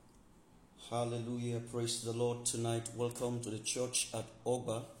Hallelujah. Praise the Lord tonight. Welcome to the church at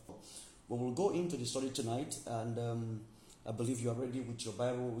Ogba. We will go into the study tonight, and I believe you are ready with your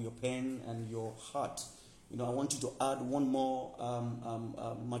Bible, your pen, and your heart. I want you to add one more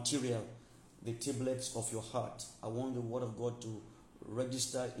material, the tablets of your heart. I want the Word of God to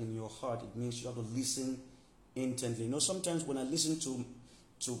register in your heart. It means you have to listen intently. Sometimes when I listen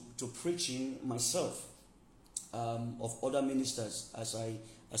to preaching myself, of other ministers as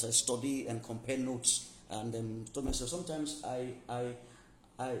I study and compare notes, and to myself, sometimes I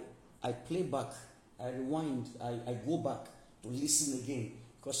play back, I rewind, I go back to listen again,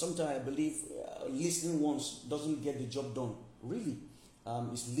 because sometimes I believe listening once doesn't get the job done. Really,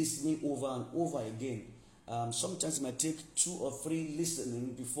 it's listening over and over again. Sometimes it might take 2 or 3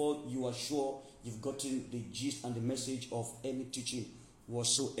 listening before you are sure you've gotten the gist and the message of any teaching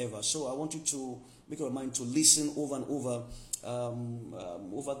whatsoever. So I want you to make your mind to listen over and over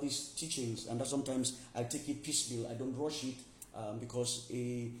these teachings, and that sometimes I take it piecemeal. I don't rush it because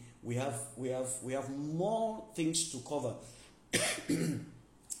we have more things to cover.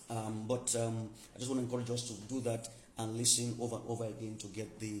 But I just want to encourage us to do that and listen over and over again to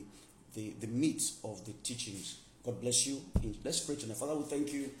get the meat of the teachings. God bless you. Let's pray tonight. Father, we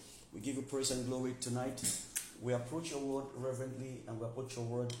thank you. We give you praise and glory tonight. We approach your word reverently, and we approach your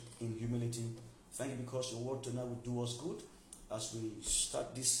word in humility. Thank you because your word tonight will do us good. As we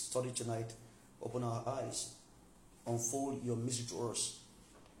start this study tonight, open our eyes, unfold your mystery to us.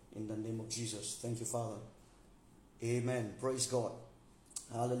 In the name of Jesus. Thank you, Father. Amen. Praise God.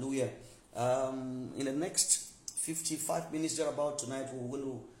 Hallelujah. In the next 55 minutes thereabout tonight, we're going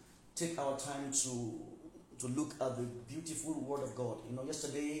to take our time to look at the beautiful Word of God.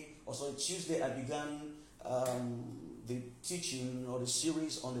 Yesterday, also Tuesday, I began the teaching or the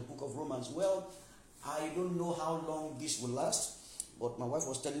series on the book of Romans. Well, I don't know how long this will last, but my wife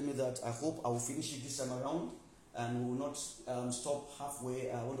was telling me that I hope I will finish it this time around, and we will not stop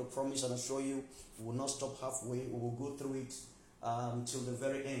halfway. I want to promise and assure you, we will not stop halfway. We will go through it till the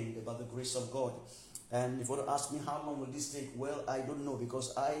very end by the grace of God. And if you want to ask me how long will this take, well, I don't know,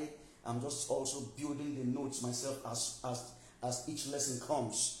 because I am just also building the notes myself as each lesson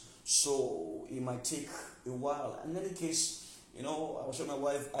comes. So it might take a while. In any case, I was showing my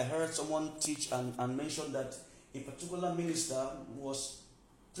wife, I heard someone teach and mention that a particular minister was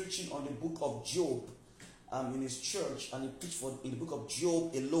preaching on the book of Job in his church, and he preached in the book of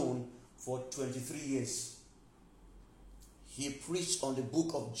Job alone for 23 years. He preached on the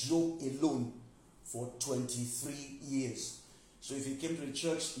book of Job alone for 23 years. So if he came to the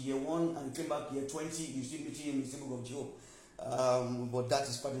church year 1 and came back year 20, you still meet him in the book of Job. But that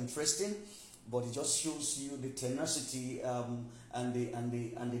is quite interesting. But it just shows you the tenacity and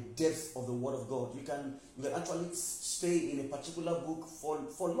the depth of the Word of God. You can actually stay in a particular book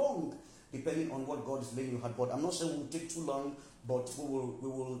for long, depending on what God is laying in your heart. But I'm not saying it will take too long, but we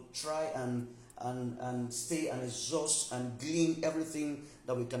will try and stay and exhaust and glean everything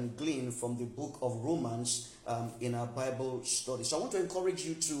that we can glean from the book of Romans in our Bible study. So I want to encourage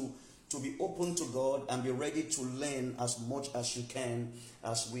you to be open to God and be ready to learn as much as you can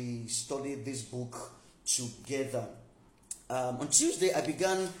as we study this book together. On Tuesday, I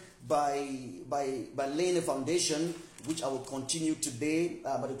began by laying a foundation, which I will continue today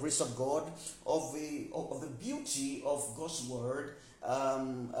by the grace of God, of the beauty of God's word,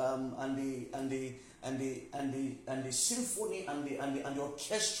 and the symphony and the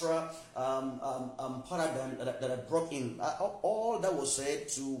orchestra paradigm that I brought in. All that was said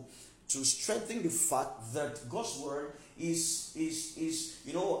to strengthen the fact that God's word is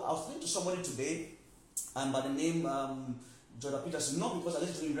I was talking to somebody today, and by the name Jordan Peterson, not because I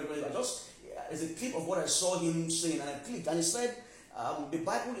listen to him regularly, it's a clip of what I saw him saying, and I clicked, and he said the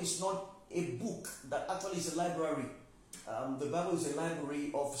Bible is not a book that actually is a library. The Bible is a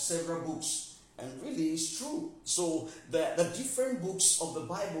library of several books, and really it's true. So the different books of the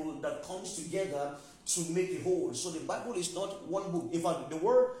Bible that comes together to make a whole. So the Bible is not one book. In fact, the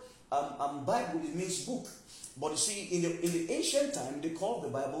word Bible, it means book. But you see, in the ancient time, they called the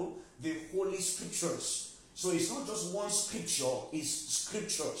Bible the Holy Scriptures. So it's not just one scripture, it's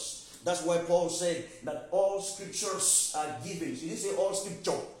scriptures. That's why Paul said that all scriptures are given. He didn't say all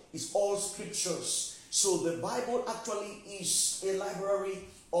scripture, it's all scriptures. So the Bible actually is a library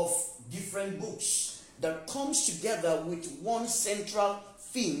of different books that comes together with one central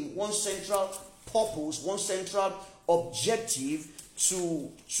theme, one central purpose, one central objective to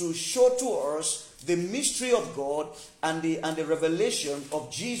show to us the mystery of God and the revelation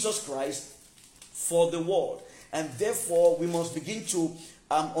of Jesus Christ for the world. And therefore we must begin to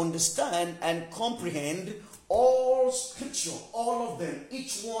understand and comprehend all scripture, all of them,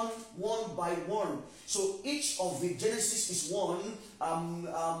 each one by one. So each of the Genesis is one,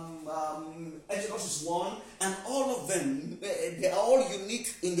 Exodus is one, and all of them, they're all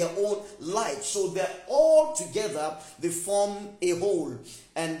unique in their own life. So they're all together, they form a whole,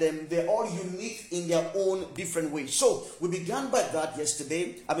 and they're all unique in their own different ways. So we began by that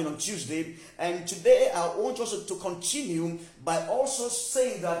on Tuesday, and today I want us to continue by also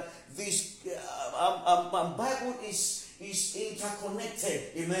saying that this Bible is interconnected.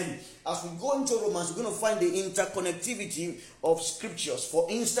 Amen. As we go into Romans, we're going to find the interconnectivity of scriptures. For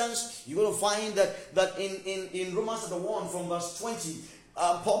instance, you're going to find that in Romans chapter 1 from verse 20,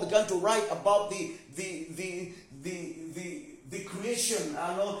 Paul began to write about the creation.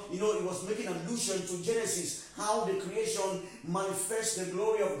 It was making allusion to Genesis, how the creation manifests the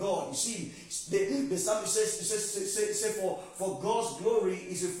glory of God. You see, the psalmist says for God's glory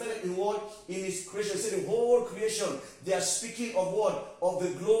is reflected in what? In his creation. Say the whole creation, they are speaking of what? Of the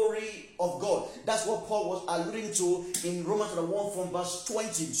glory of God. That's what Paul was alluding to in Romans chapter 1 from verse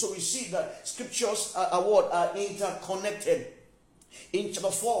 20. So we see that scriptures are interconnected. In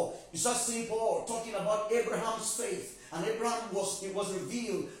chapter 4, you start seeing Paul talking about Abraham's faith. And Abraham was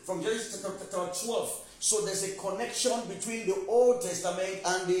revealed from Genesis chapter 12. So there's a connection between the Old Testament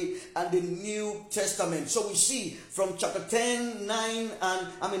and the New Testament. So we see from chapter 10, 9,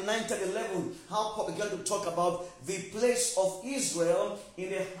 10, 11, how Paul began to talk about the place of Israel in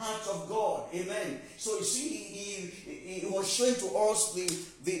the heart of God. Amen. So you see, he was showing to us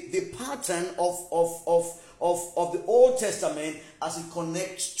the pattern of the Old Testament as it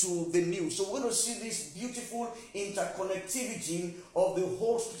connects to the New. So we're going to see this beautiful interconnectivity of the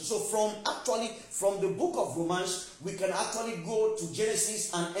whole scripture. So from the book of Romans, we can actually go to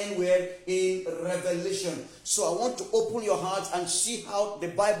Genesis and end where? In Revelation. So I want to open your heart and see how the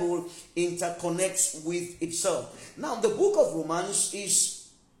Bible interconnects with itself. Now, the book of Romans is,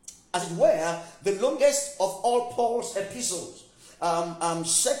 as it were, the longest of all Paul's epistles.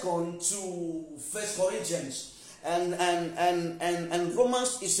 Second to First Corinthians, and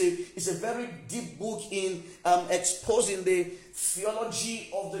Romans is a very deep book in exposing the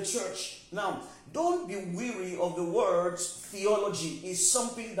theology of the church. Now, don't be weary of the words theology. It's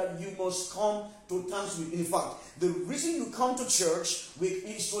something that you must come to terms with. In fact, the reason you come to church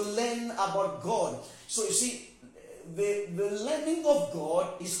is to learn about God. So you see, the learning of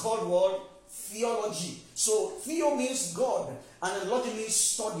God is called what? Theology. So theo means God, and theology means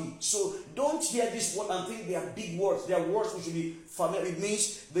study. So don't hear this word and think they are big words. They are words we should be familiar. It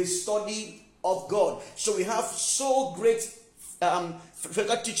means the study of God. So we have so great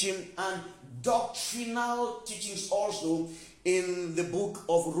further teaching and doctrinal teachings also in the book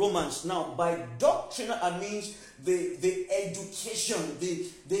of Romans. Now, by doctrinal, I means the education,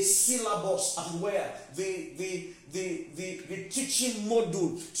 the syllabus, and where the teaching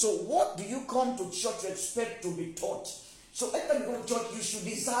module. So what do you come to church to expect to be taught? So every time you go to church, you should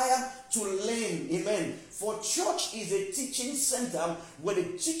desire to learn. Amen. For church is a teaching center where the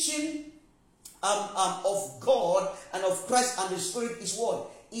teaching of God and of Christ and the Spirit is what?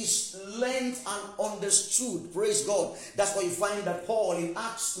 Is learned and understood. Praise God. That's why you find that Paul in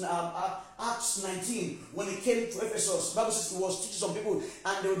Acts 19, when he came to Ephesus, the Bible says he was teaching some people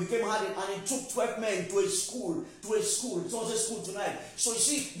and they became hardened, and he took 12 men to a school. It's also a school tonight. So you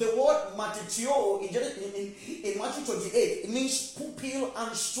see, the word matitio in Matthew 28, it means pupil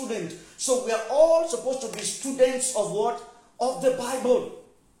and student. So we are all supposed to be students of what? Of the Bible.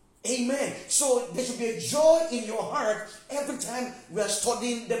 Amen. So there should be a joy in your heart every time we are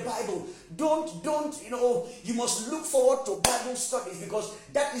studying the Bible. You must look forward to Bible studies, because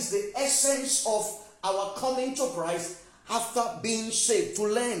that is the essence of our coming to Christ after being saved, to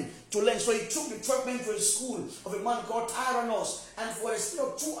learn. So he took the 12 men to a school of a man called Tyrannus, and for a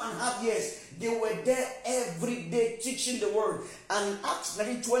period of 2.5 years, they were there every day teaching the word. And in Acts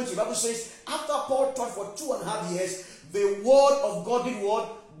 19:20, the Bible says, after Paul taught for 2.5 years, the word of God did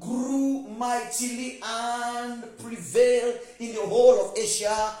what? Grew mightily and prevailed in the whole of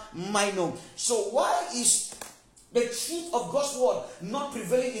Asia Minor. So why is the truth of God's word not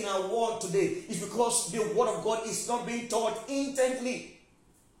prevailing in our world today? It's because the word of God is not being taught intently.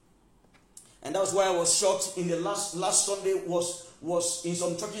 And that's why I was shocked in the last Sunday was in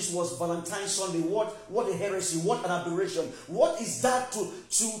some churches was Valentine's Sunday. What a heresy, what an aberration. What is that to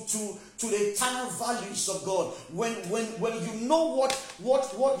the eternal values of God? When you know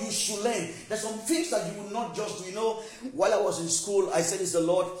what you should learn. There's some things that you will not just do. While I was in school, I said it's the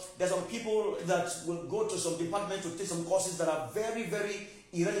Lord. There's some people that will go to some department to take some courses that are very, very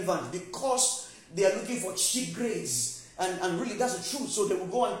irrelevant because they are looking for cheap grades. And really, that's the truth. So they will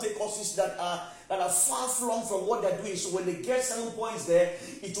go and take courses that are that are far flung from what they're doing. So when they get 7 points there,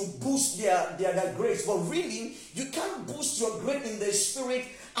 it will boost their grades. But really, you can't boost your grade in the spirit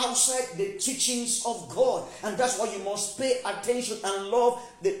outside the teachings of God. And that's why you must pay attention and love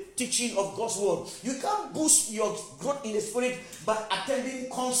the teaching of God's word. You can't boost your growth in the spirit by attending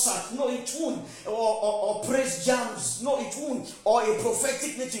concerts. No, it won't. Or praise jams. No, it won't. Or a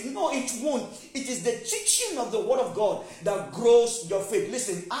prophetic meeting. No, it won't. It is the teaching of the word of God that grows your faith.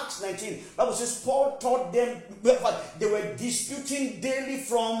 Listen, Acts 19, Bible says Paul taught them, they were disputing daily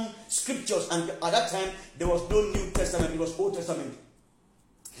from scriptures. And at that time, there was no New Testament. It was Old Testament.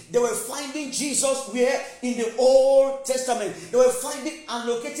 They were finding Jesus where? In the Old Testament. They were finding and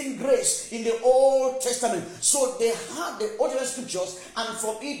locating grace in the Old Testament. So they had the Old Testament scriptures, and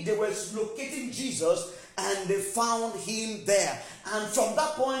from it they were locating Jesus, and they found him there. And from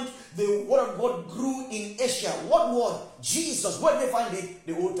that point, the word of God grew in Asia. What word? Jesus. Where did they find it?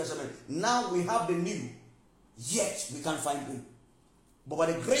 The Old Testament. Now we have the new, yet we can't find him. But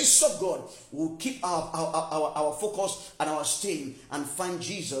by the grace of God, we'll keep our focus and our staying and find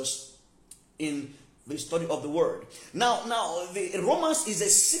Jesus in the study of the word. Now, the Romans is a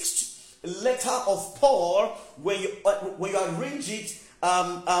 6th letter of Paul when you arrange it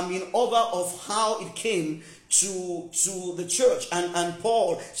in order of how it came to the church, and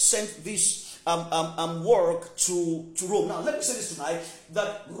Paul sent this work to Rome. Now, let me say this tonight,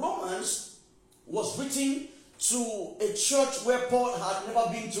 that Romans was written to a church where Paul had never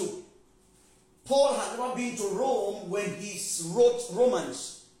been to. Paul had never been to Rome when he wrote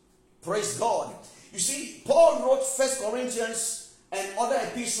Romans. Praise God. You see, Paul wrote 1 Corinthians and other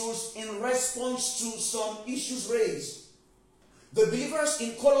epistles in response to some issues raised. The believers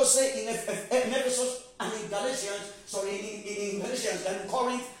in Colossae, in Ephesus, and in Galatians, in Galatians and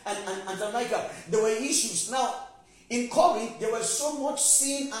Corinth and Thessalonica, there were issues. Now, in Corinth, there was so much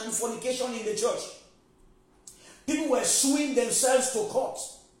sin and fornication in the church. People were suing themselves to court.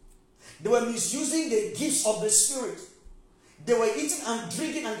 They were misusing the gifts of the Spirit. They were eating and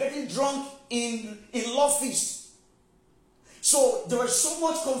drinking and getting drunk in law feasts. So there was so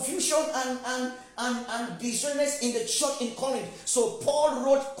much confusion and dissonance in the church in Corinth. So Paul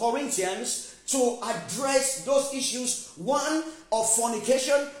wrote Corinthians to address those issues. 1, of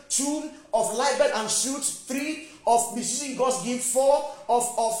fornication. 2, of libel and suit. 3, of misusing God's gift. 4,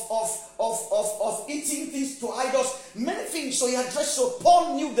 of eating things to idols. Many things. So he addressed. So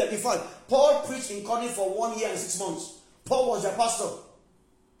Paul knew them. In fact, Paul preached in Corinth for 1 year and 6 months. Paul was their pastor.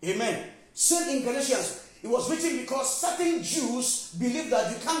 Amen. Same in Galatians. It was written because certain Jews believe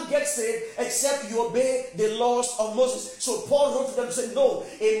that you can't get saved except you obey the laws of Moses. So Paul wrote to them saying, no,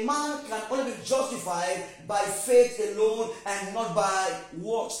 a man can only be justified by faith alone and not by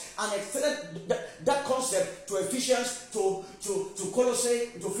works. And extended that concept to Ephesians, to Colossae,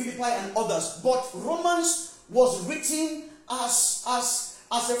 to Philippi and others. But Romans was written as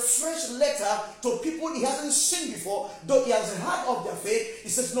a fresh letter to people he hasn't seen before, though he has heard of their faith. He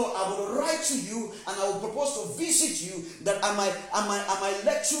says, no, I will write to you and I will propose to visit you, that I might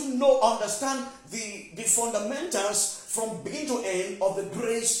let you know, understand the fundamentals from beginning to end of the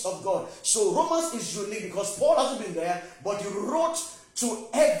grace of God. So Romans is unique because Paul hasn't been there, but he wrote to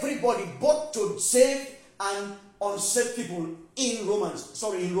everybody, both to saved and unsaved people in Rome.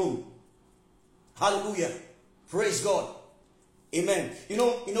 Hallelujah. Praise God. Amen. In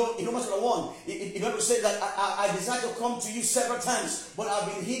Romans 1, you know to say that I desire to come to you several times, but I've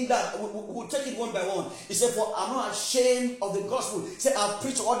been hindered. We'll take it one by one. He said, for I'm not ashamed of the gospel. He said, I'll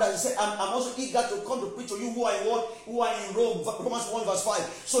preach to others. He said, I'm also eager to come to preach to you who are in Rome. Romans 1 verse 5.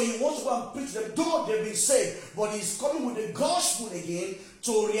 So he wants to go and preach them, though they've been saved, but he's coming with the gospel again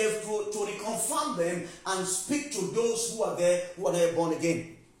to reconfirm them and speak to those who are there, born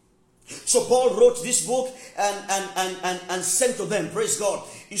again. So Paul wrote this book and sent to them. Praise God.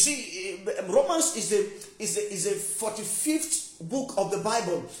 You see, Romans is a 45th book of the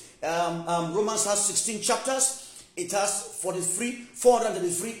Bible. Romans has 16 chapters. It has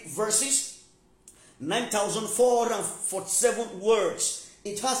 433 verses, 9,447 words.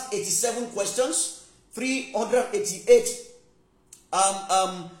 It has 87 questions, 388.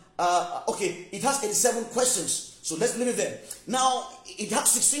 It has 87 questions. So let's leave it there. Now, it has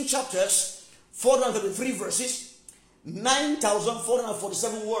 16 chapters, 433 verses,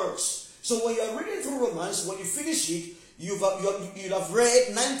 9,447 words. So when you are reading through Romans, when you finish it, you'll have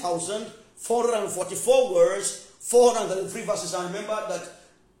read 9,444 words, 433 verses. And remember that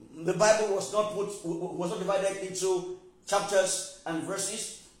the Bible was not divided into chapters and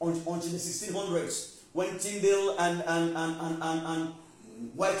verses until the 1600s, when Tyndale and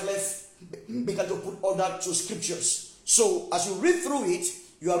Wycliffe began to put order to scriptures. So as you read through it,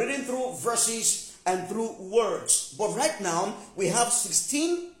 You are reading through verses and through words. But right now, we have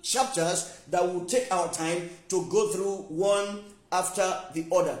 16 chapters that will take our time to go through one after the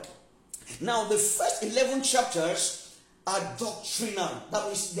other. Now, the first 11 chapters are doctrinal. That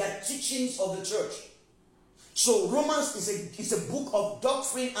means they are teachings of the church. So Romans is a book of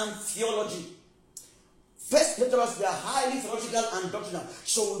doctrine and theology. First chapters, they are highly theological and doctrinal.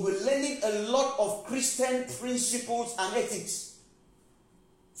 So we were learning a lot of Christian principles and ethics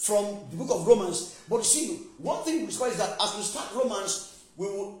from the book of Romans. But you see, one thing we discover is that as we start Romans, we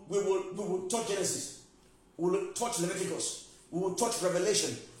will touch Genesis, we will touch Leviticus, we will touch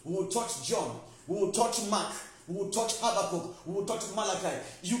Revelation, we will touch John, we will touch Mark, we will touch Habakkuk, we will touch Malachi.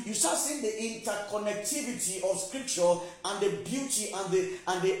 You start seeing the interconnectivity of Scripture and the beauty and the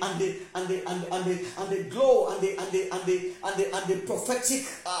glow and the prophetic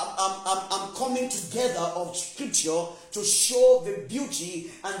coming together of Scripture to show the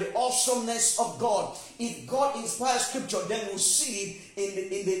beauty and the awesomeness of God. If God inspires Scripture, then we'll see it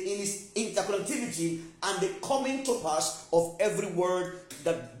in its interconnectivity and the coming to pass of every word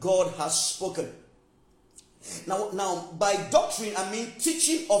that God has spoken. Now, by doctrine, I mean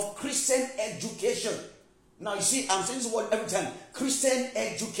teaching of Christian education. Now, you see, I'm saying this word every time. Christian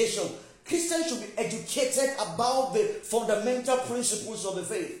education. Christians should be educated about the fundamental principles of the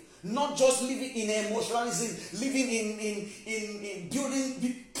faith. Not just living in emotionalism, living in building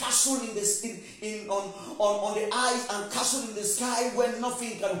big castle on the eyes and castle in the sky where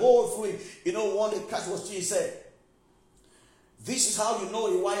nothing can hold through it. You know, one of the Christ was he said, "This is how you know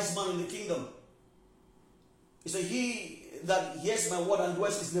a wise man in the kingdom." He said, "He that hears my word and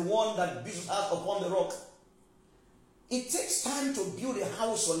dwells is the one that builds his house upon the rock." It takes time to build a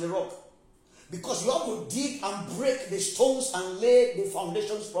house on the rock, because you have to dig and break the stones and lay the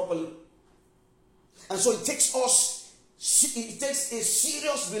foundations properly. And so it takes a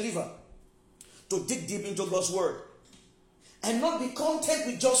serious believer to dig deep into God's word and not be content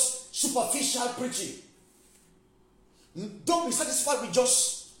with just superficial preaching. Don't be satisfied with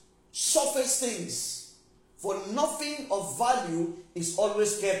just surface things. For nothing of value is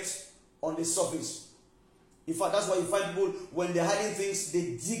always kept on the surface. In fact, that's why you find people, when they're hiding things,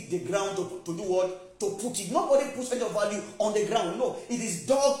 they dig the ground to do what? To put it. Nobody puts any value on the ground. No, it is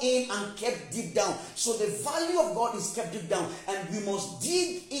dug in and kept deep down. So the value of God is kept deep down, and we must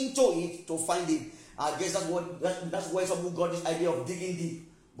dig into it to find it. I guess that's why some people got this idea of digging deep.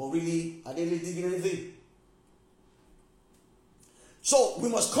 But really, are they really digging anything? So we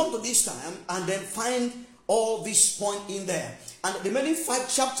must come to this time and then find all this point in there. And the remaining 5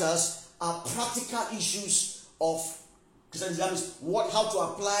 chapters are practical issues of Christianity. That is how to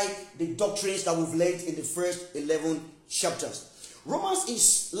apply the doctrines that we've learned in the first 11 chapters. Romans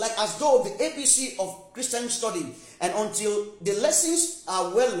is like as though the ABC of Christian study, and until the lessons are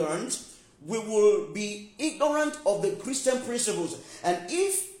well learned, we will be ignorant of the Christian principles. And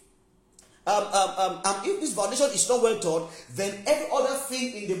if this foundation is not well taught, then every other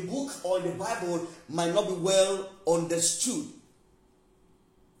thing in the book or in the Bible might not be well understood.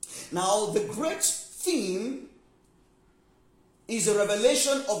 Now, the great theme is a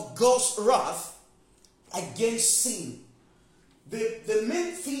revelation of God's wrath against sin. The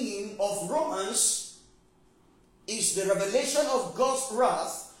main theme of Romans is the revelation of God's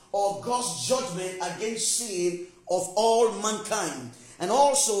wrath or God's judgment against sin of all mankind, and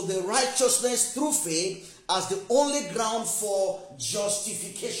also the righteousness through faith as the only ground for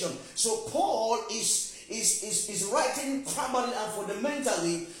justification. So Paul is writing primarily and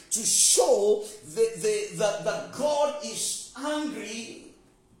fundamentally to show that God is angry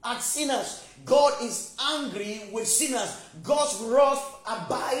at sinners. God is angry with sinners. God's wrath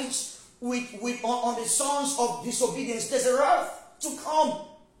abides on the sons of disobedience. There's a wrath to come.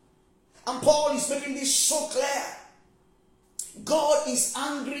 And Paul is making this so clear. God is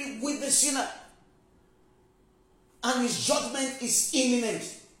angry with the sinner, and his judgment is imminent.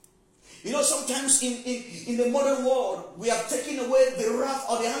 You know, sometimes in the modern world, we have taken away the wrath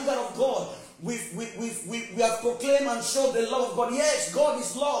or the anger of God. We have proclaimed and showed the love of God. Yes, God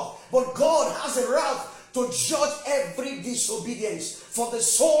is love, but God has a wrath to judge every disobedience. For the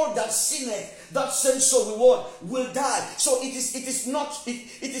soul that sinneth, that same soul will die. So it is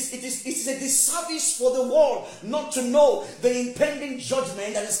a disservice for the world not to know the impending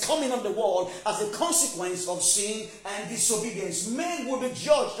judgment that is coming on the world as a consequence of sin and disobedience. Men will be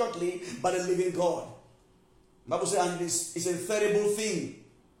judged shortly by the living God. The Bible says, and it's a terrible thing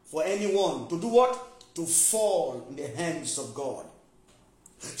for anyone to do what? To fall in the hands of God.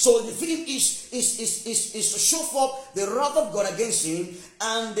 So the theme is to show forth the wrath of God against sin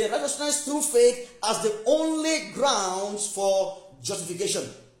and the righteousness through faith as the only grounds for justification.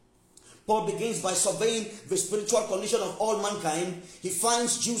 Paul begins by surveying the spiritual condition of all mankind. He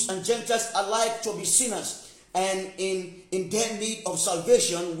finds Jews and Gentiles alike to be sinners and in their need of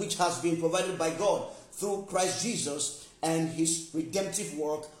salvation, which has been provided by God through Christ Jesus and his redemptive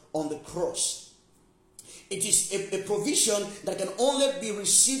work on the cross. It is a provision that can only be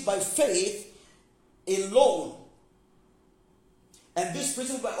received by faith alone. And this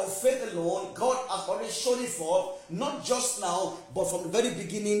principle of faith alone, God has already shown it for, not just now, but from the very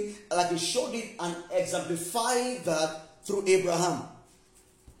beginning, like he showed it and exemplified that through Abraham.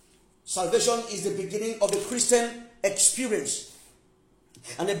 Salvation is the beginning of the Christian experience.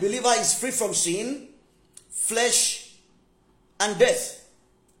 And the believer is free from sin, flesh, and death.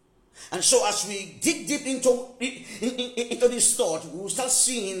 And so as we dig deep into this thought, we will start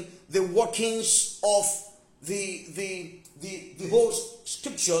seeing the workings of the whole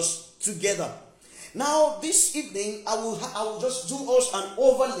scriptures together. Now, this evening, I will just do us an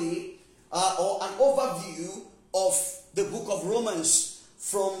overlay or an overview of the book of Romans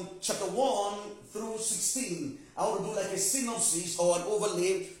from chapter 1 through 16. I will do like a synopsis or an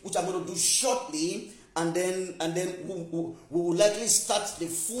overlay, which I'm going to do shortly, and then we will likely start the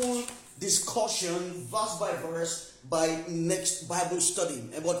full discussion verse by verse by next Bible study.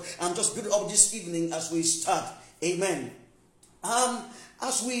 But I'm just building up this evening as we start. Amen.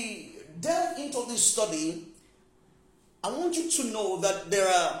 As we delve into this study, I want you to know that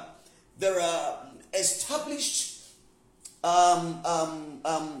there are established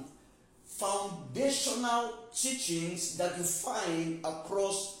foundational teachings that you find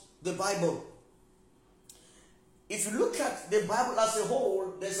across the Bible. If you look at the Bible as a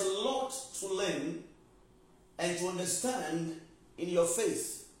whole, there's a lot to learn and to understand in your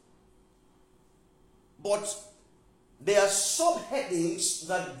faith. But there are subheadings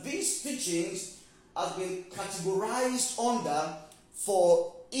that these teachings have been categorized under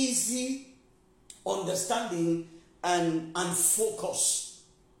for easy understanding and focus.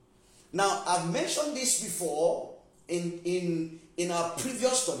 Now, I've mentioned this before in our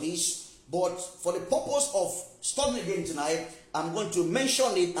previous studies, but for the purpose of studying again tonight, I'm going to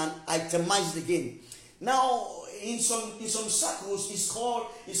mention it and itemize it again. Now, in some circles, it's called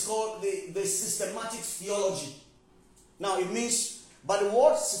the systematic theology. Now, it means, by the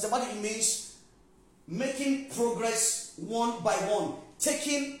word systematic, it means making progress one by one,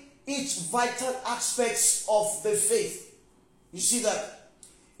 taking each vital aspects of the faith. You see that?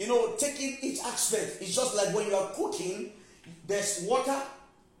 You know, taking each aspect is just like when you are cooking. There's water,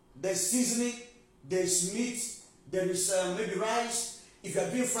 there's seasoning, there's meat, there is maybe rice. If you are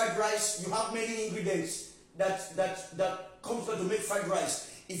doing fried rice, you have many ingredients that comes to make fried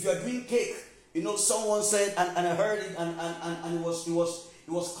rice. If you are doing cake, you know, someone said, and I heard it, and it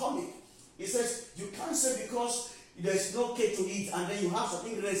was comic. He says, you can't say because there's no cake to eat, and then you have some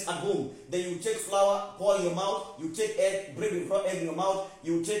ingredients at home. Then you take flour, pour in your mouth. You take egg, break the raw egg in your mouth.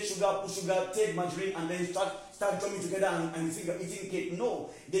 You take sugar, put sugar, take margarine, and then start drumming together, and you think you're eating cake. No,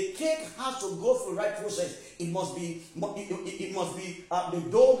 the cake has to go through the right process. It must be the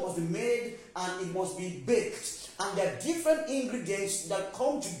dough must be made, and it must be baked. And there are different ingredients that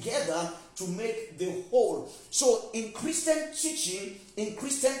come together to make the whole. So in Christian teaching, in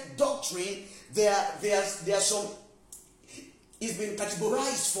Christian doctrine, there are some. It's been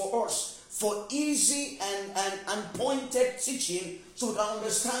categorized for us for easy and pointed teaching, so we can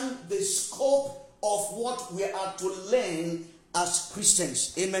understand the scope of what we are to learn as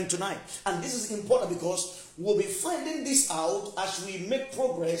Christians. Amen tonight. And this is important because we'll be finding this out as we make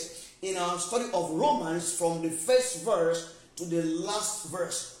progress in our study of Romans from the first verse to the last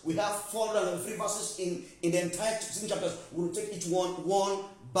verse. We have 403 verses in the entire 16 chapters. We'll take each one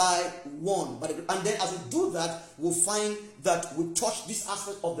by one. And then as we do that, we'll find that we touch this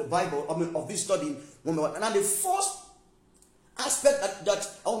aspect of the Bible, of this study one by one. And then the first aspect that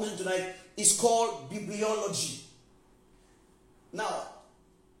I want to mention tonight is called bibliology. Now,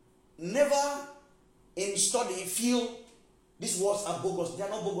 never in study feel these words are bogus. They are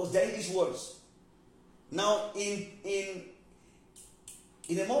not bogus. They are English words. Now, in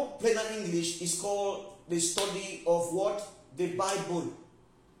a more plain English, it's called the study of what? The Bible.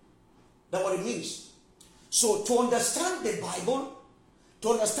 That's what it means. So, to understand the Bible, to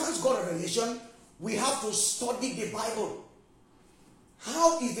understand God's revelation, we have to study the Bible.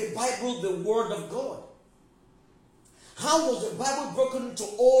 How is the Bible the Word of God? How was the Bible broken into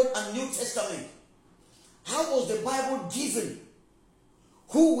Old and New Testament? How was the Bible given?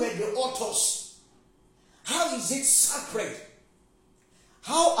 Who were the authors? How is it sacred?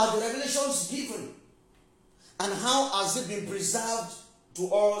 How are the revelations given? And how has it been preserved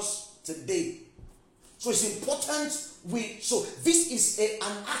to us today? So it's important so this is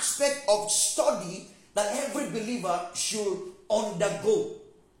an aspect of study that every believer should undergo.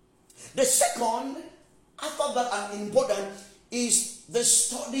 The second, after that and important, is the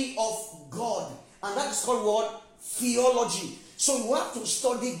study of God. And that is called what? Theology. So you have to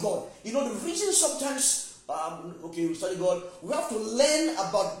study God. You know, the reason sometimes, we study God, we have to learn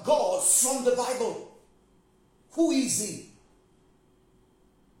about God from the Bible. Who is He?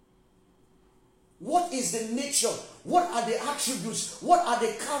 What is the nature? What are the attributes? What are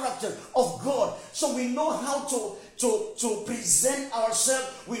the character of God? So we know how to present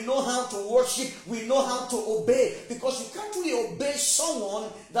ourselves. We know how to worship. We know how to obey. Because you can't really obey someone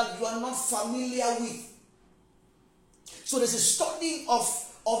that you are not familiar with. So there's a study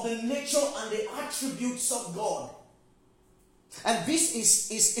of the nature and the attributes of God. And this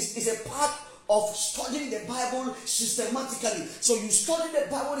is a part of studying the Bible systematically. So you study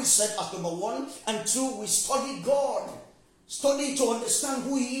the Bible itself as number one, and two, we study God. Study to understand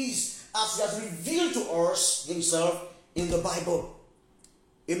who He is as He has revealed to us Himself in the Bible.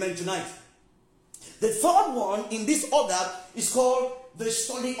 Amen tonight. The third one in this order is called the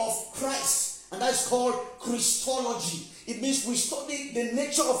study of Christ, and that's called Christology. It means we study the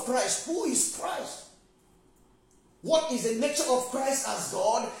nature of Christ. Who is Christ? What is the nature of Christ as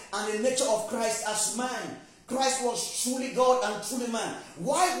God and the nature of Christ as man? Christ was truly God and truly man.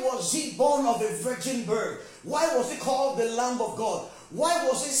 Why was He born of a virgin birth? Why was He called the Lamb of God? Why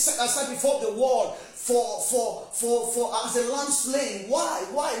was He set aside before the world for as a lamb slain? Why?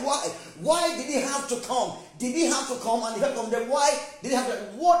 Why did He have to come? Did He have to come and He had to come? Then why did He have to?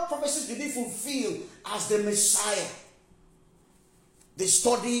 What prophecies did He fulfill as the Messiah? The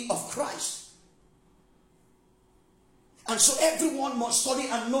study of Christ. And so everyone must study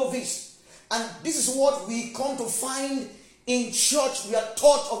and know this. And this is what we come to find in church. We are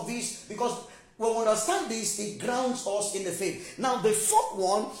taught of this because when we understand this, it grounds us in the faith. Now the fourth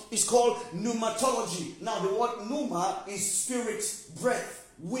one is called pneumatology. Now the word pneuma is spirit, breath,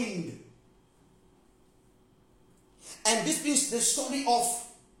 wind. And this means the study of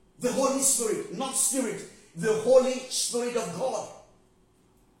the Holy Spirit, not spirit, the Holy Spirit of God.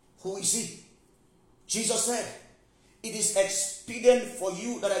 Who is He? Jesus said, "It is expedient for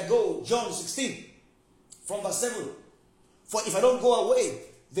you that I go." John 16, from verse 7. "For if I don't go away,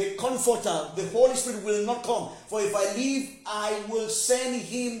 the Comforter, the Holy Spirit, will not come. For if I leave, I will send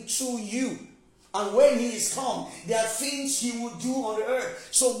Him to you. And when He is come, there are things He will do on the earth."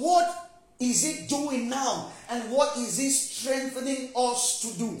 So what is He doing now? And what is He strengthening us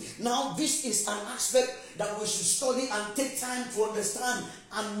to do? Now this is an aspect that we should study and take time to understand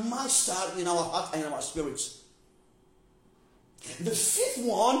and master in our heart and in our spirits. The fifth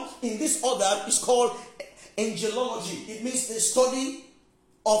one in this order is called angelology. It means the study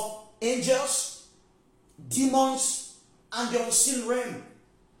of angels, demons, and the unseen realm.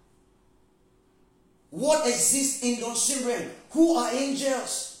 What exists in the unseen realm? Who are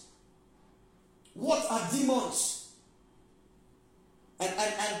angels? What are demons?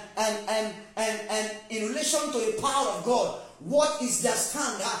 And in relation to the power of God, what is their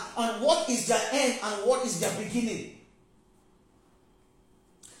standard and what is their end and what is their beginning?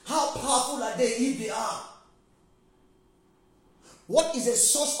 How powerful are they if they are? What is the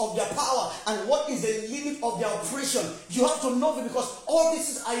source of their power and what is the limit of their operation? You have to know it because all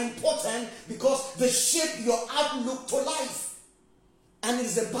these are important because they shape your outlook to life. And it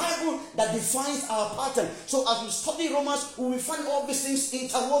is the Bible that defines our pattern. So as we study Romans, we will find all these things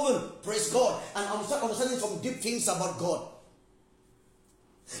interwoven. Praise God. And I'm start understanding some deep things about God.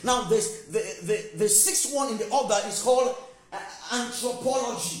 Now the sixth one in the order is called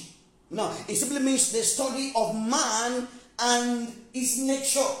anthropology. Now it simply means the study of man and his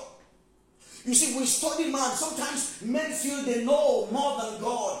nature. You see, we study man. Sometimes men feel they know more than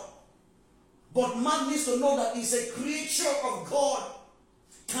God. But man needs to know that he's a creature of God.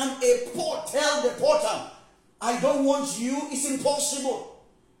 Can a pot tell the potter, "I don't want you"? It's impossible.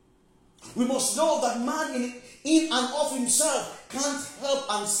 We must know that man in and of himself can't help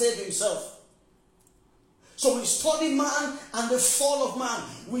and save himself. So we study man and the fall of man.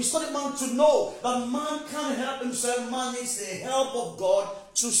 We study man to know that man can't help himself. Man needs the help of God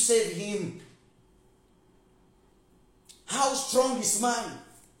to save him. How strong is man?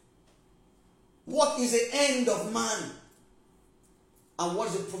 What is the end of man? And what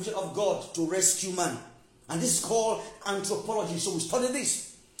is the provision of God to rescue man? And this is called anthropology. So we study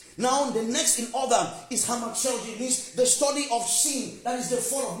this. Now the next in order is hamartiology. It means the study of sin. That is the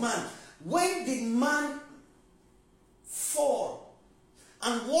fall of man. When did man fall?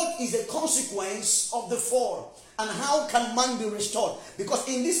 And what is the consequence of the fall? And how can man be restored? Because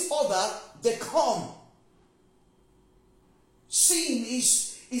in this order, they come. Sin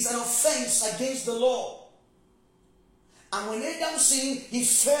is an offense against the law. And when Adam sinned, he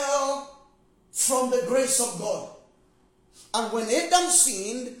fell from the grace of God. And when Adam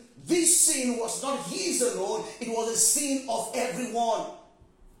sinned, this sin was not his alone, it was a sin of everyone.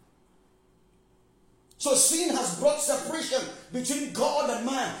 So sin has brought separation between God and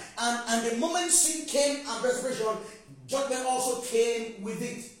man. And the moment sin came and separation, judgment also came with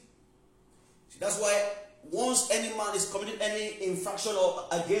it. That's why once any man is committing any infraction or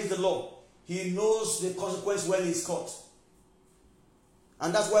against the law, he knows the consequence when he's caught.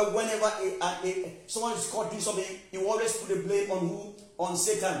 And that's why whenever someone is caught doing something, he always put the blame on who? On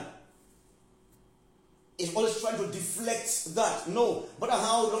Satan. He's always trying to deflect that. No, but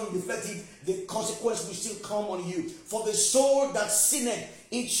how long you deflect it, the consequence will still come on you. For the soul that sinneth,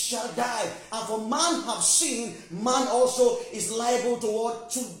 it shall die. And for man have sinned, man also is liable to what?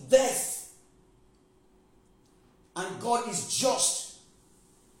 To death. And God is just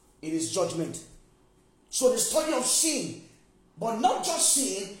in his judgment. So the study of sin, but not just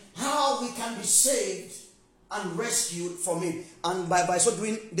sin, how we can be saved and rescued from it. And by so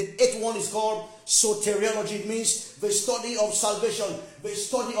doing, the 8th one is called soteriology. It means the study of salvation, the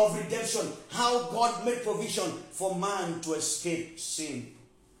study of redemption, how God made provision for man to escape sin.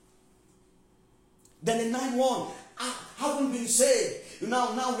 Then the 9th one, having been saved,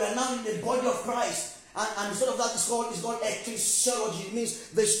 now we are now in the body of Christ. And instead of that, it's called ecclesiology. It means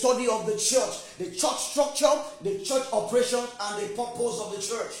the study of the church structure, the church operation, and the purpose of the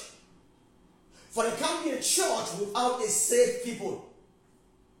church. For there can't be a church without a saved people.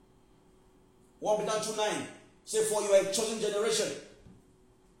 1 Peter 2:9 say, for you are a chosen generation,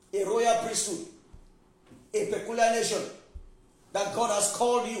 a royal priesthood, a peculiar nation, that God has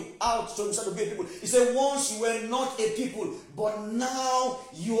called you out to himself to be a people. He said, once you were not a people, but now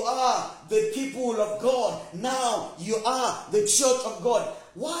you are the people of God. Now you are the church of God.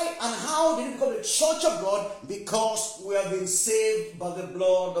 Why and how did it become the church of God? Because we have been saved by the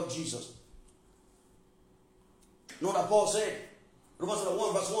blood of Jesus. Know that Paul said, Romans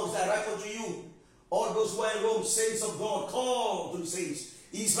 1 verse 1, I write unto you, all those who are in Rome, saints of God, called to the saints.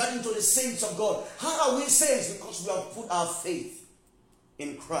 He's writing to the saints of God. How are we saints? Because we have put our faith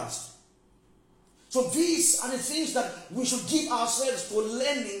in Christ. So these are the things that we should give ourselves to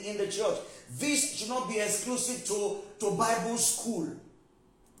learning in the church. This should not be exclusive to Bible school.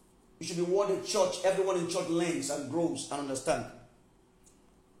 It should be what the church, everyone in church learns and grows and understands.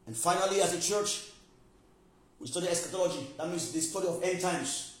 And finally, as a church, we study eschatology. That means the study of end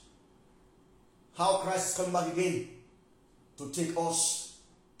times. How Christ is coming back again to take us,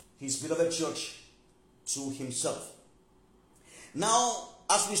 his beloved church, to himself. Now,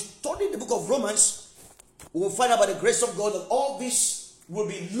 as we study the book of Romans, we will find out by the grace of God that all this will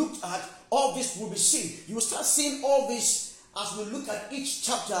be looked at, all this will be seen. You will start seeing all this as we look at each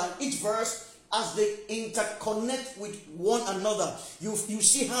chapter and each verse as they interconnect with one another. You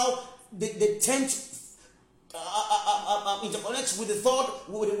see how the 10th interconnects with the third,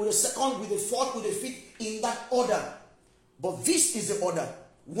 with the second, with the fourth, with the fifth, in that order. But this is the order.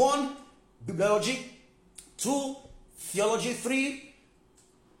 1, bibliology. 2, theology. 3,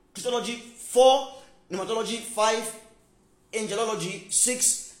 Christology. 4, pneumatology. 5, angelology.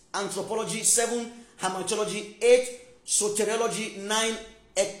 6, anthropology. 7, hamartiology. 8, soteriology. 9,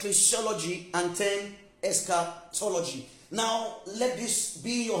 ecclesiology. And 10, eschatology. Now, let this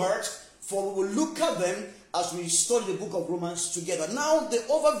be your heart, for we will look at them as we study the book of Romans together. Now, the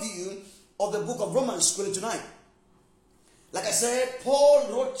overview of the book of Romans tonight. Like I said, Paul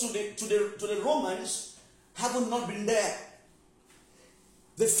wrote to the Romans, having not been there.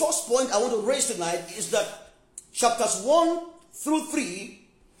 The first point I want to raise tonight is that chapters 1 through 3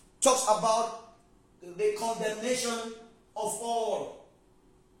 talks about the condemnation of all.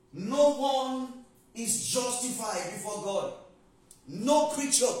 No one is justified before God. No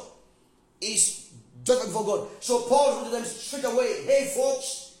creature is judged before God. So Paul wrote to them straight away, hey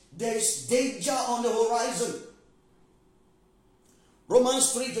folks, there is danger on the horizon.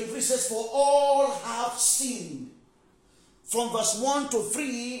 Romans 3:23 says, for all have sinned. From verse 1 to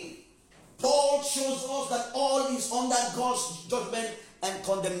 3, Paul shows us that all is under God's judgment and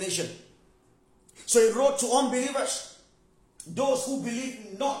condemnation. So he wrote to unbelievers, those who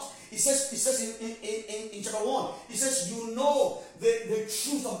believe not. He says in chapter 1, he says, you know the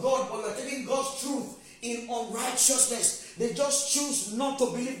truth of God, but you are taking God's truth in unrighteousness. They just choose not to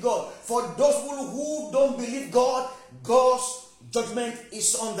believe God. For those who don't believe God, God's judgment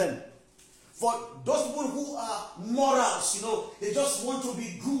is on them. For those people who are morals, they just want to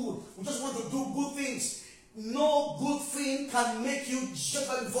be good. We just want to do good things. No good thing can make you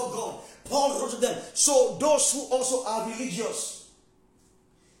judged before God. Paul wrote to them, so those who also are religious,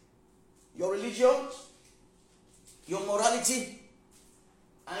 your religion, your morality,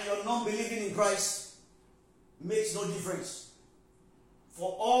 and your non-believing in Christ makes no difference.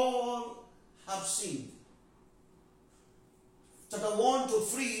 For all have sinned. Chapter 1 to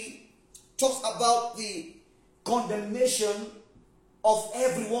 3 talks about the condemnation of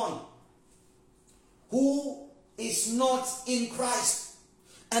everyone who is not in Christ.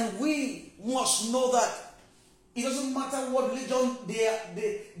 And we must know that it doesn't matter what religion they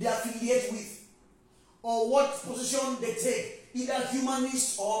affiliate with or what position they take, either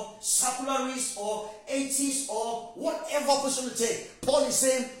humanist or secularist or atheist or whatever position they take. Paul is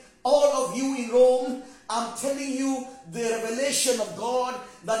saying, all of you in Rome, I'm telling you the revelation of God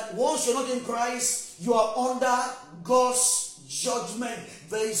that once you're not in Christ, you are under God's judgment.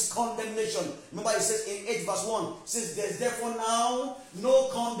 There is condemnation. Remember it says in 8 verse 1, it says there's therefore now no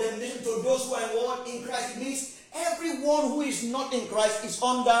condemnation to those who are in Christ. It means everyone who is not in Christ is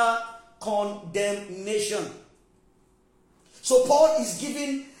under condemnation. So Paul is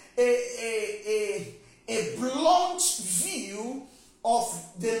giving a blunt view of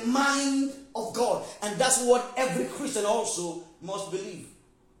the mind of God. And that's what every Christian also must believe.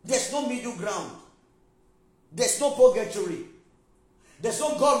 There's no middle ground. There's no purgatory. There's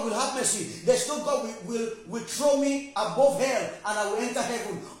no God will have mercy. There's no God will throw me above hell and I will enter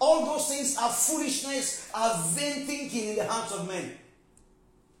heaven. All those things are foolishness, are vain thinking in the hearts of men.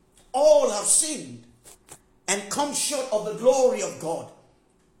 All have sinned and come short of the glory of God.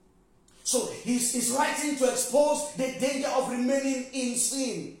 So he's writing to expose the danger of remaining in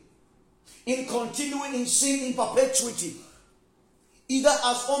sin, in continuing in sin in perpetuity, either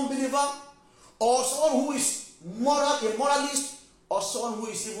as unbeliever or someone who is a moralist or someone who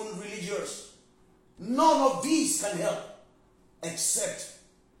is even religious. None of these can help except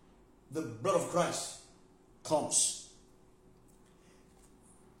the blood of Christ comes.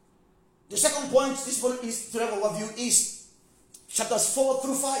 The second point this one is to have overview is chapters 4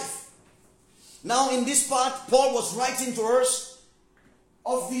 through 5. Now in this part, Paul was writing to us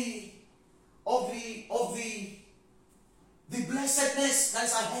of the blessedness that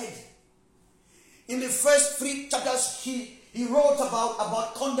is ahead. In the first 3 chapters, he wrote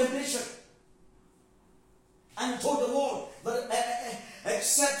about condemnation and told the world that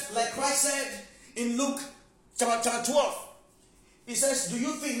except, like Christ said in Luke chapter 12, he says, do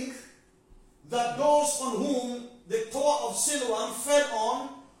you think that those on whom the tower of Siloam fell on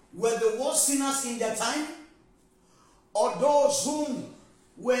were the worst sinners in their time? Or those whom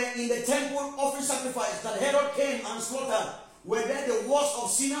were in the temple offering sacrifice that Herod came and slaughtered, were they the worst of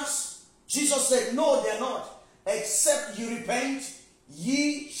sinners? Jesus said, no, they are not. Except you repent,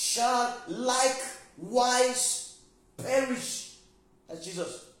 ye shall likewise perish. That's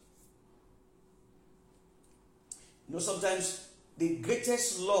Jesus. You know, sometimes the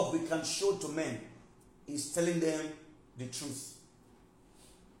greatest love we can show to men is telling them the truth.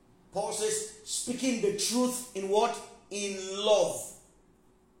 Paul says, speaking the truth in what? In love.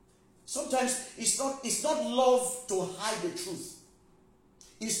 Sometimes it's not love to hide the truth.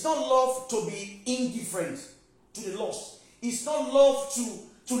 It's not love to be indifferent to the lost. It's not love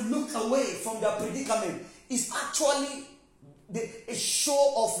to look away from their predicament. It's actually a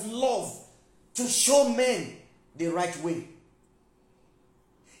show of love to show men the right way.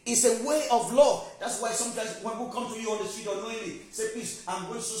 It's a way of love. That's why sometimes when people come to you on the street unknowingly, say, please, I'm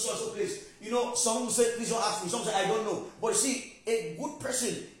going to so place. You know, some will say, please don't ask me. Some say, I don't know. But you see, a good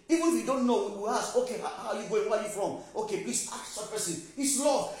person, even if you don't know, we will ask, okay, how are you going? Where are you from? Okay, please ask that person. It's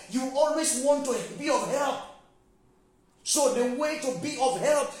love. You always want to be of help. So the way to be of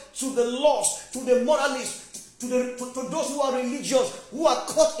help to the lost, to the moralists, to those who are religious, who are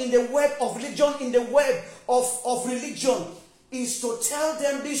caught in the web of religion, in the web of religion, is to tell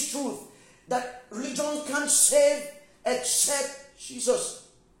them this truth, that religion can't save except Jesus.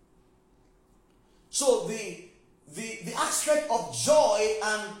 So the aspect of joy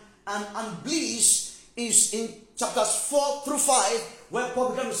and bliss is in chapters 4 through 5, where Paul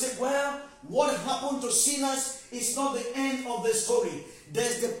began to say, well, what happened to sinners is not the end of the story.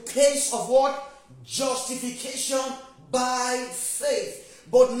 There's the case of what? Justification by faith.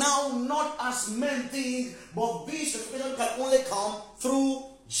 But now, not as men think, but this justification can only come through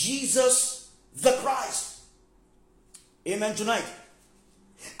Jesus the Christ. Amen tonight.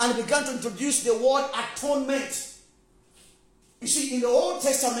 And he began to introduce the word atonement. You see, in the Old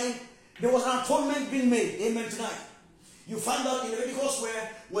Testament, there was an atonement being made. Amen tonight. You find out in Leviticus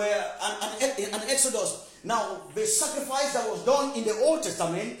where and Exodus. Now, the sacrifice that was done in the Old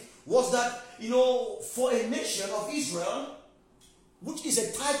Testament was that, you know, for a nation of Israel, which is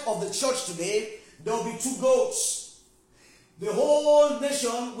a type of the church today, there will be 2 goats. The whole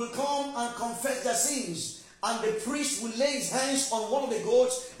nation will come and confess their sins, and the priest will lay his hands on one of the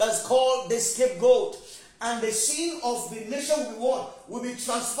goats that's called the scapegoat. And the sin of the nation will be what? Will be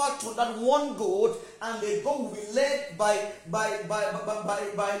transferred to that one goat, and the goat will be led by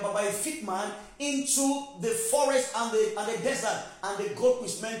a fit man into the forest and the desert, and the goat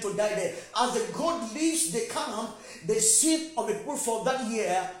is meant to die there. As the goat leaves the camp, the sin of the people for that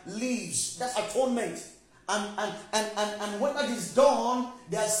year leaves. That's atonement. And when that is done,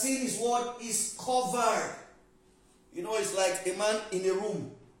 their sin is what? Is covered. You know, it's like a man in a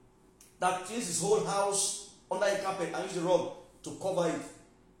room that cleans his whole house under a carpet and uses a rug to cover it.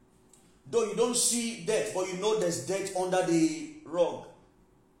 Though you don't see dirt, but you know there's dirt under the rug.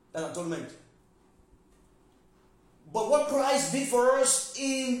 That's atonement. But what Christ did for us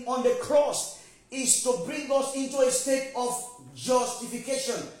on the cross is to bring us into a state of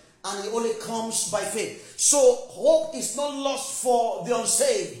justification, and it only comes by faith. So hope is not lost for the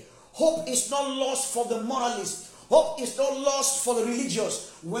unsaved. Hope is not lost for the moralist. Hope is not lost for the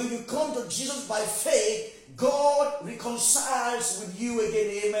religious. When you come to Jesus by faith, God reconciles with you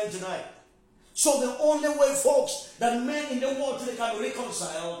again. Amen tonight. So the only way, folks, that men in the world today can be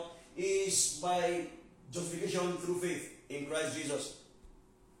reconciled is by justification through faith in Christ Jesus.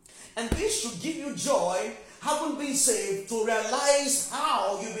 And this should give you joy, having been saved, to realize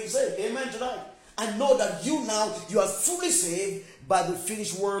how you've been saved. Amen tonight. And know that you are fully saved by the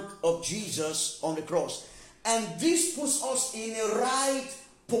finished work of Jesus on the cross. And this puts us in a right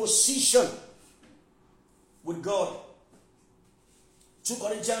position with God. 2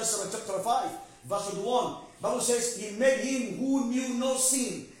 Corinthians chapter 5, verse 1. Bible says, He made him who knew no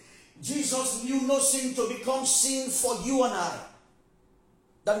sin. Jesus knew no sin to become sin for you and I.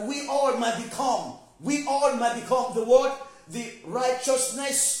 That we all might become the what? The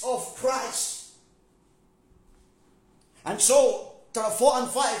righteousness of Christ. And so, chapter 4 and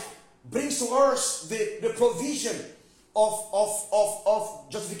 5 brings to us the provision of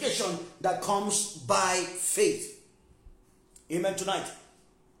justification that comes by faith. Amen tonight.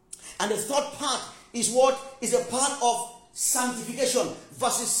 And the third part is what? Is a part of sanctification.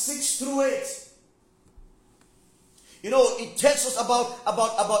 Verses 6 through 8. You know, it tells us about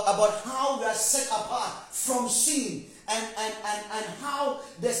how we are set apart from sin, and how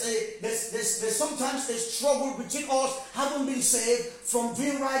there's sometimes a struggle between us having been saved from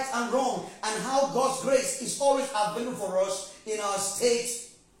doing right and wrong, and how God's grace is always available for us in our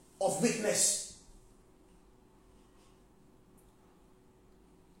state of weakness.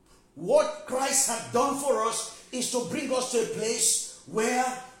 What Christ had done for us is to bring us to a place where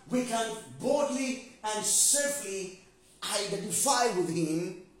we can boldly and safely identify with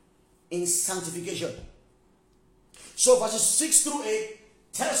Him in sanctification. So verses 6 through 8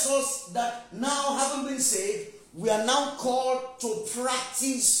 tells us that now, having been saved, we are now called to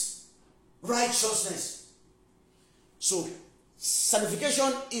practice righteousness. So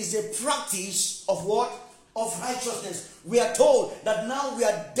sanctification is a practice of what? Of righteousness. We are told that now we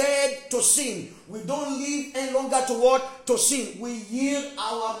are dead to sin. We don't live any longer to what? To sin. We yield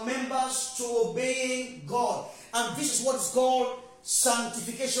our members to obeying God. And this is what is called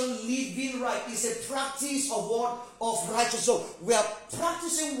sanctification, living right. It's a practice of what? Of righteousness. So we are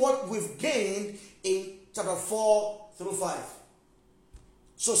practicing what we've gained in chapter 4 through 5.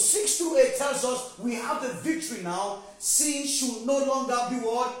 So 6 through 8 tells us we have the victory now. Sin should no longer be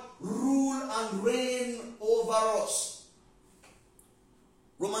what? Rule and reign over us.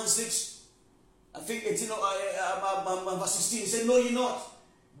 Romans 6, I think 18, verse 16, says, Know ye not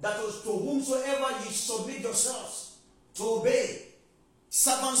that to whomsoever ye submit yourselves to obey,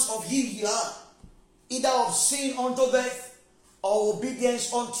 servants of Him ye are, either of sin unto death, or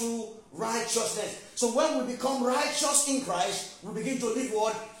obedience unto righteousness. So when we become righteous in Christ, we begin to live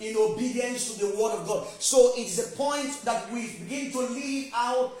what? In obedience to the word of God. So it is a point that we begin to live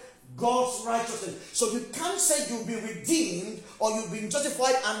out God's righteousness. So you can't say you'll be redeemed or you've been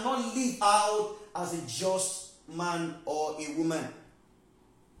justified and not live out as a just man or a woman.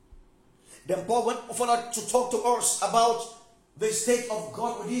 Then Paul went further to talk to us about the state of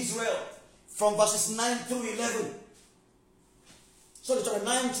God with Israel from verses 9 through 11. So chapter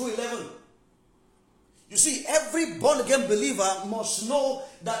 9 through 11. You see, every born-again believer must know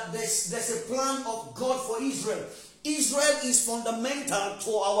that there's a plan of God for Israel. Israel is fundamental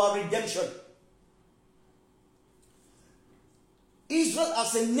to our redemption. Israel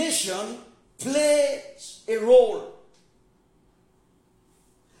as a nation plays a role.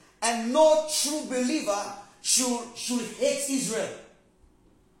 And no true believer should hate Israel.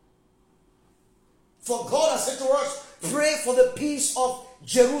 For God has said to us Pray for the peace of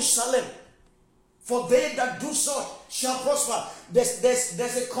Jerusalem. For they that do so shall prosper.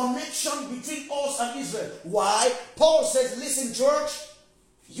 There's a connection between us and Israel. Why? Paul says, listen, church,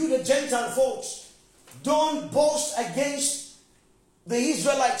 you the Gentile folks, don't boast against the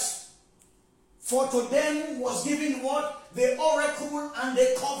Israelites. For to them was given what? The oracle and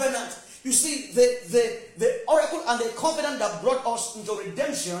the covenant. You see, the oracle and the covenant that brought us into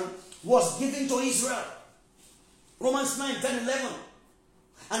redemption was given to Israel. Romans 9, 10, 11.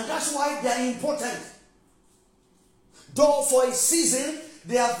 And that's why they are important. Though for a season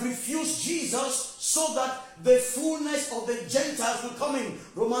they have refused Jesus so that the fullness of the Gentiles will come in.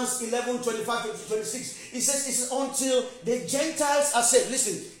 Romans 11, 25 to 26. It says it's until the Gentiles are saved.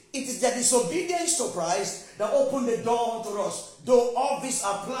 Listen, it is their disobedience to Christ that opened the door unto us. Though all these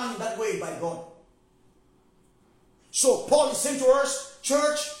are planned that way by God. So Paul is saying to us,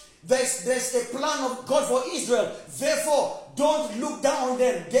 church, there's a plan of God for Israel. Therefore, don't look down on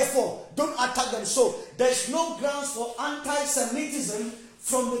them. Therefore, don't attack them. So, there's no grounds for anti-Semitism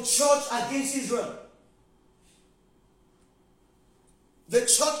from the church against Israel. The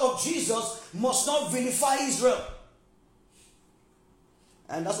church of Jesus must not vilify Israel.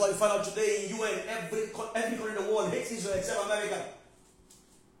 And that's why you find out today in UN, every country in the world hates Israel except America.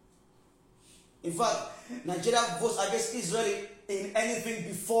 In fact, Nigeria votes against Israel in anything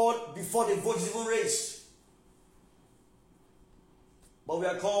before the vote is even raised. But we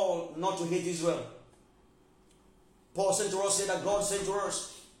are called not to hate Israel. Paul said to us, that God said to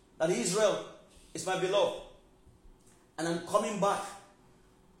us that Israel is my beloved. And I'm coming back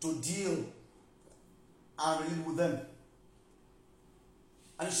to deal and deal with them.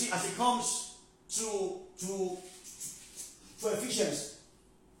 And you see, as it comes to Ephesians,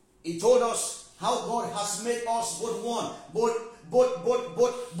 he told us how God has made us both one. Both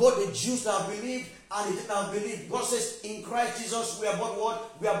the Jews that have believed and the that have believed. God says in Christ Jesus we are both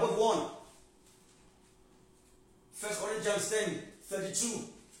what? We are both one. 1 Corinthians 10, 32.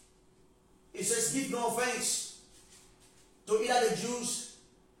 It says, give no offense to either the Jews,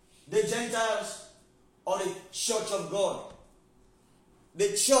 the Gentiles, or the church of God.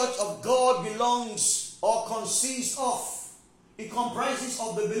 The church of God belongs or consists of, it comprises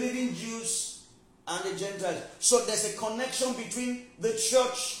of the believing Jews and the Gentiles. So there's a connection between the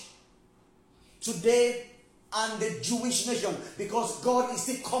church today and the Jewish nation, because God is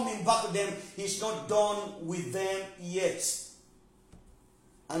still coming back to them. He's not done with them yet.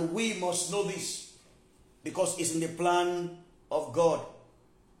 And we must know this, because it's in the plan of God.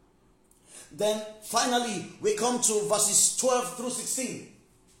 Then finally we come to verses 12 through 16.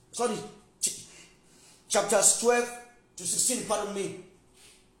 Sorry, chapters 12 to 16, pardon me.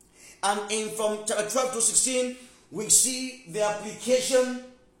 And from chapter 12 to 16, we see the application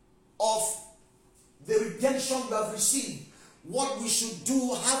of the redemption we have received. What we should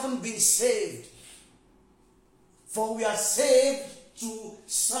do, having been saved. For we are saved to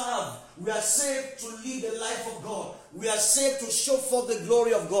serve. We are saved to live the life of God. We are saved to show forth the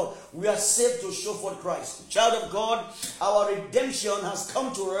glory of God. We are saved to show forth Christ. Child of God, our redemption has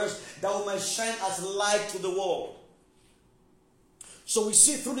come to us that we might shine as light to the world. So we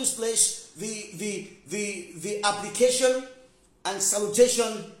see through this place the application and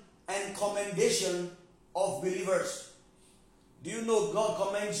salutation and commendation of believers. Do you know God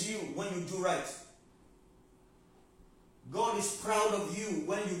commends you when you do right? God is proud of you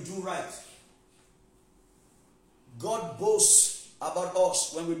when you do right. God boasts about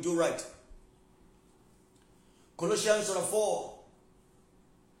us when we do right. Colossians 4,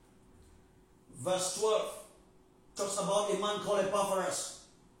 verse 12, talks about a man called Epaphras.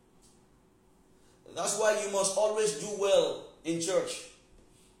 That's why you must always do well in church.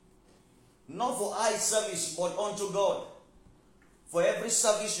 Not for eye service, but unto God. For every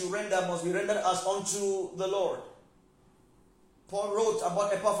service you render must be rendered as unto the Lord. Paul wrote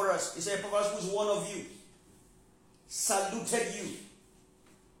about Epaphras. He said, Epaphras, who is one of you, saluted you,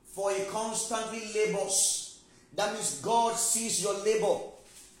 for he constantly labors. That means God sees your labor.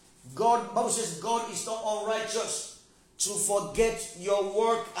 God, Bible says, God is not unrighteous to forget your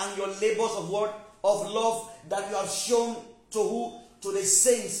work and your labors of work, of love that you have shown to who? To the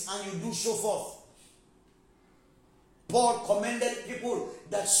saints, and you do show forth. Paul commended people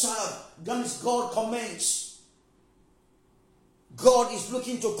that serve. That means God commends. God is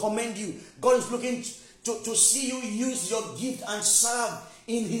looking to commend you. God is looking to see you use your gift and serve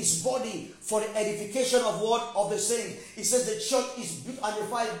in his body for the edification of what? Of the saints. He says the church is built and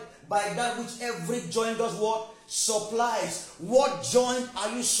edified by that which every joint does what? Supplies. What joint are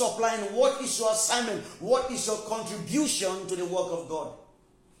you supplying? What is your assignment? What is your contribution to the work of God?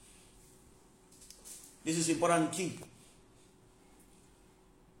 This is important key.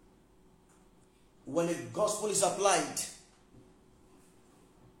 when the gospel is applied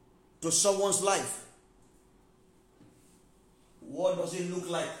to someone's life, what does it look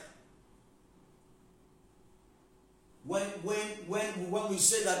like? When we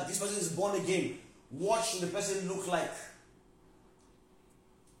say that this person is born again, what should the person look like?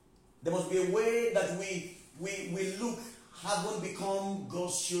 There must be a way that we look, having become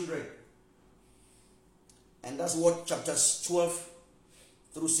God's children. And that's what chapters 12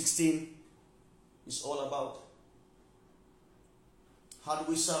 through 16 is all about. How do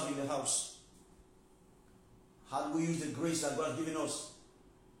we serve in the house? How do we use the grace that God has given us,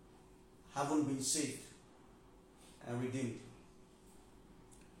 having been saved and redeemed?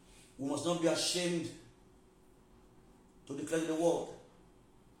 We must not be ashamed to declare to the world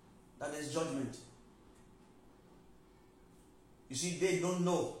that there is judgment. You see, they don't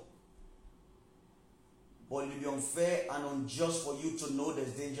know. But it will be unfair and unjust for you to know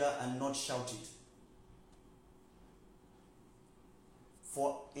there's danger and not shout it.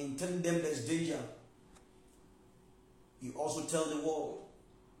 For in telling them there's danger, you also tell the world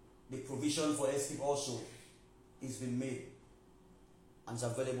the provision for escape also is been made and is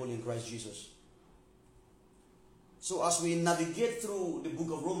available in Christ Jesus. So as we navigate through the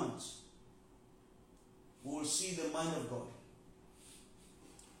book of Romans, we will see the mind of God.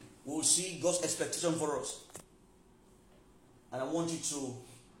 We will see God's expectation for us. And I want you to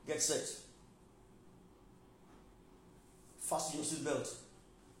get set. Fasten your seatbelt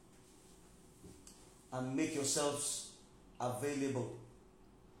and make yourselves available.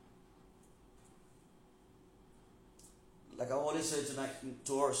 Like I always say tonight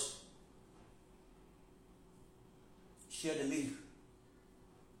to us, share the link.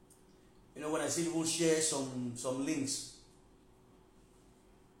 You know, when I see people share some links,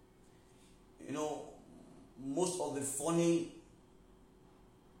 you know, most of the funny,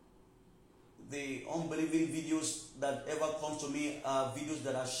 the unbelieving videos that ever come to me are videos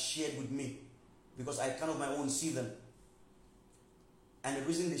that are shared with me, because I can of my own see them. And the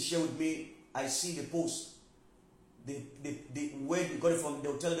reason they share with me, I see the post. Where they got it from,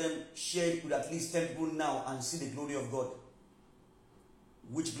 they'll tell them, share it with at least 10 people now and see the glory of God,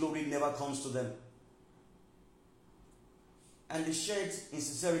 which glory never comes to them. And they share it in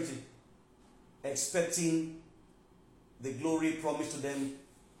sincerity, expecting the glory promised to them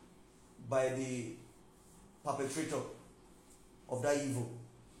by the perpetrator of that evil.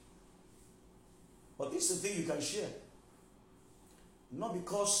 But this is the thing you can share. Not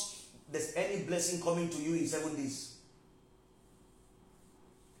because there's any blessing coming to you in 7 days,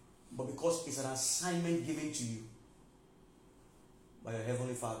 but because it's an assignment given to you by your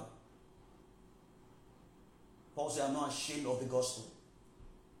Heavenly Father. Paul said, I'm not ashamed of the gospel.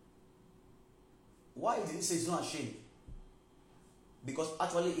 Why did he say he's not ashamed? Because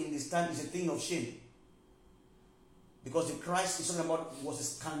actually in this time it's a thing of shame. Because the Christ he's talking about was a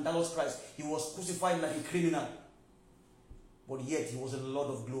scandalous Christ. He was crucified like a criminal. But yet he was a Lord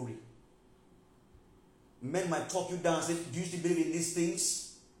of glory. Men might talk you down and say, do you still believe in these things?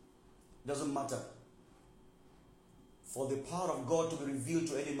 Doesn't matter. For the power of God to be revealed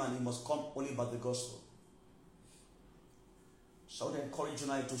to any man, it must come only by the gospel. So I would encourage you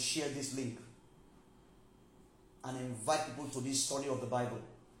tonight to share this link and invite people to this study of the Bible.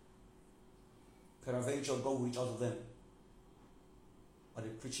 Peradventure, God will reach out to them by the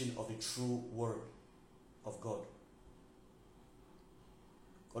preaching of the true word of God.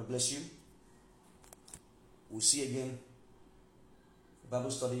 God bless you. We'll see again Bible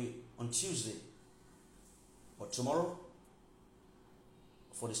study on Tuesday. But tomorrow,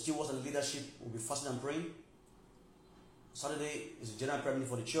 for the stewards and leadership, we'll be fasting and praying. Saturday is a general prayer meeting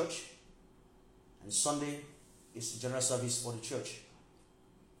for the church. And Sunday is a general service for the church.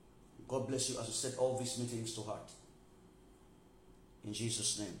 God bless you as you set all these meetings to heart. In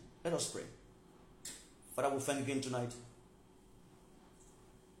Jesus' name. Let us pray. Father, we thank you again tonight.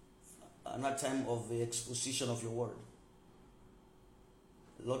 Another time of the exposition of your word.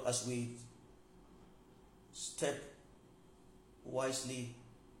 Lord, as we step wisely,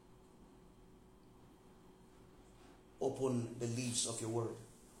 open the leaves of your word.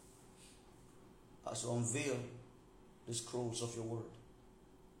 As you unveil the scrolls of your word,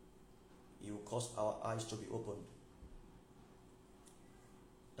 you will cause our eyes to be opened,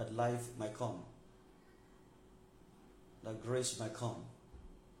 that life might come, that grace might come,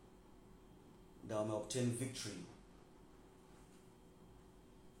 that I may obtain victory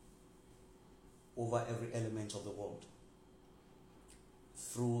over every element of the world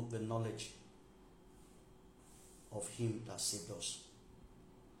through the knowledge of him that saved us.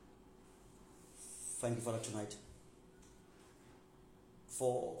 Thank you, Father, tonight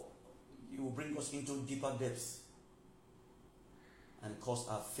for You will bring us into deeper depths and cause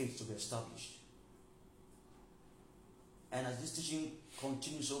our faith to be established. And as this teaching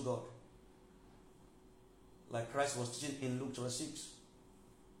continues, oh God, like Christ was teaching in Luke chapter 6,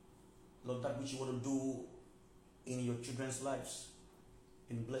 Lord, that which you want to do in your children's lives,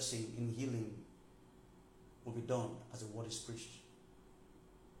 in blessing, in healing, will be done as the word is preached.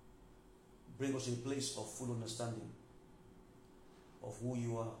 Bring us to a place of full understanding of who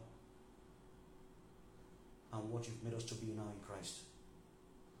you are and what you've made us to be now in Christ.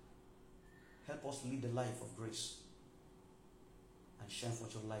 Help us lead the life of grace and shine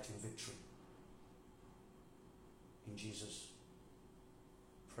forth your light in victory. In Jesus'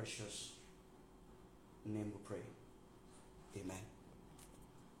 precious name we pray. Amen.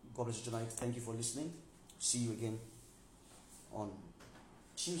 God bless you tonight. Thank you for listening. See you again on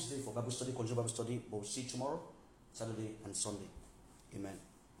Tuesday for Bible study, conjugal Bible study. But we'll see you tomorrow, Saturday and Sunday. Amen.